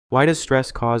Why does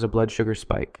stress cause a blood sugar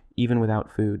spike, even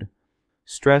without food?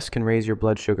 Stress can raise your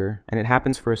blood sugar, and it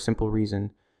happens for a simple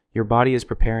reason. Your body is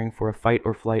preparing for a fight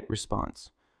or flight response.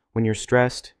 When you're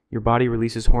stressed, your body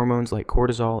releases hormones like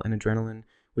cortisol and adrenaline,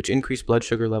 which increase blood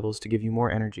sugar levels to give you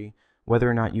more energy, whether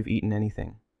or not you've eaten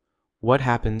anything. What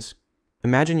happens?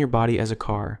 Imagine your body as a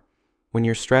car. When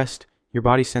you're stressed, your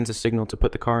body sends a signal to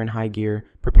put the car in high gear,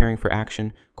 preparing for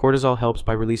action. Cortisol helps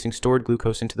by releasing stored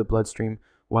glucose into the bloodstream,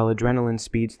 while adrenaline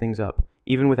speeds things up.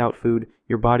 Even without food,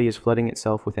 your body is flooding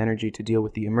itself with energy to deal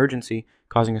with the emergency,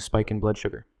 causing a spike in blood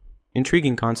sugar.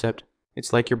 Intriguing concept.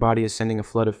 It's like your body is sending a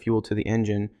flood of fuel to the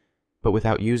engine, but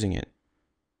without using it.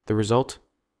 The result?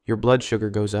 Your blood sugar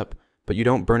goes up, but you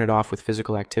don't burn it off with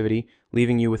physical activity,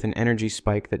 leaving you with an energy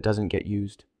spike that doesn't get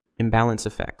used. Imbalance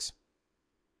effects.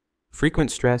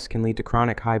 Frequent stress can lead to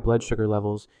chronic high blood sugar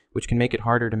levels, which can make it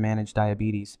harder to manage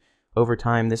diabetes. Over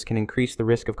time, this can increase the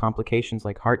risk of complications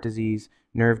like heart disease,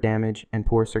 nerve damage, and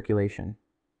poor circulation.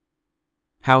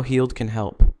 How Heald can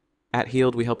help. At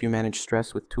Heald, we help you manage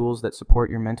stress with tools that support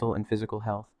your mental and physical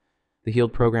health. The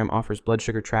Heald program offers blood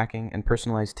sugar tracking and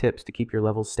personalized tips to keep your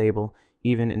levels stable,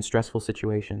 even in stressful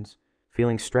situations.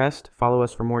 Feeling stressed? Follow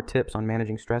us for more tips on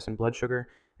managing stress and blood sugar,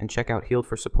 and check out Heald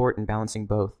for support in balancing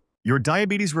both. Your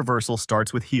diabetes reversal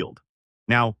starts with Heald.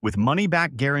 Now, with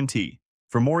money-back guarantee.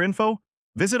 For more info,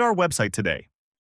 visit our website today.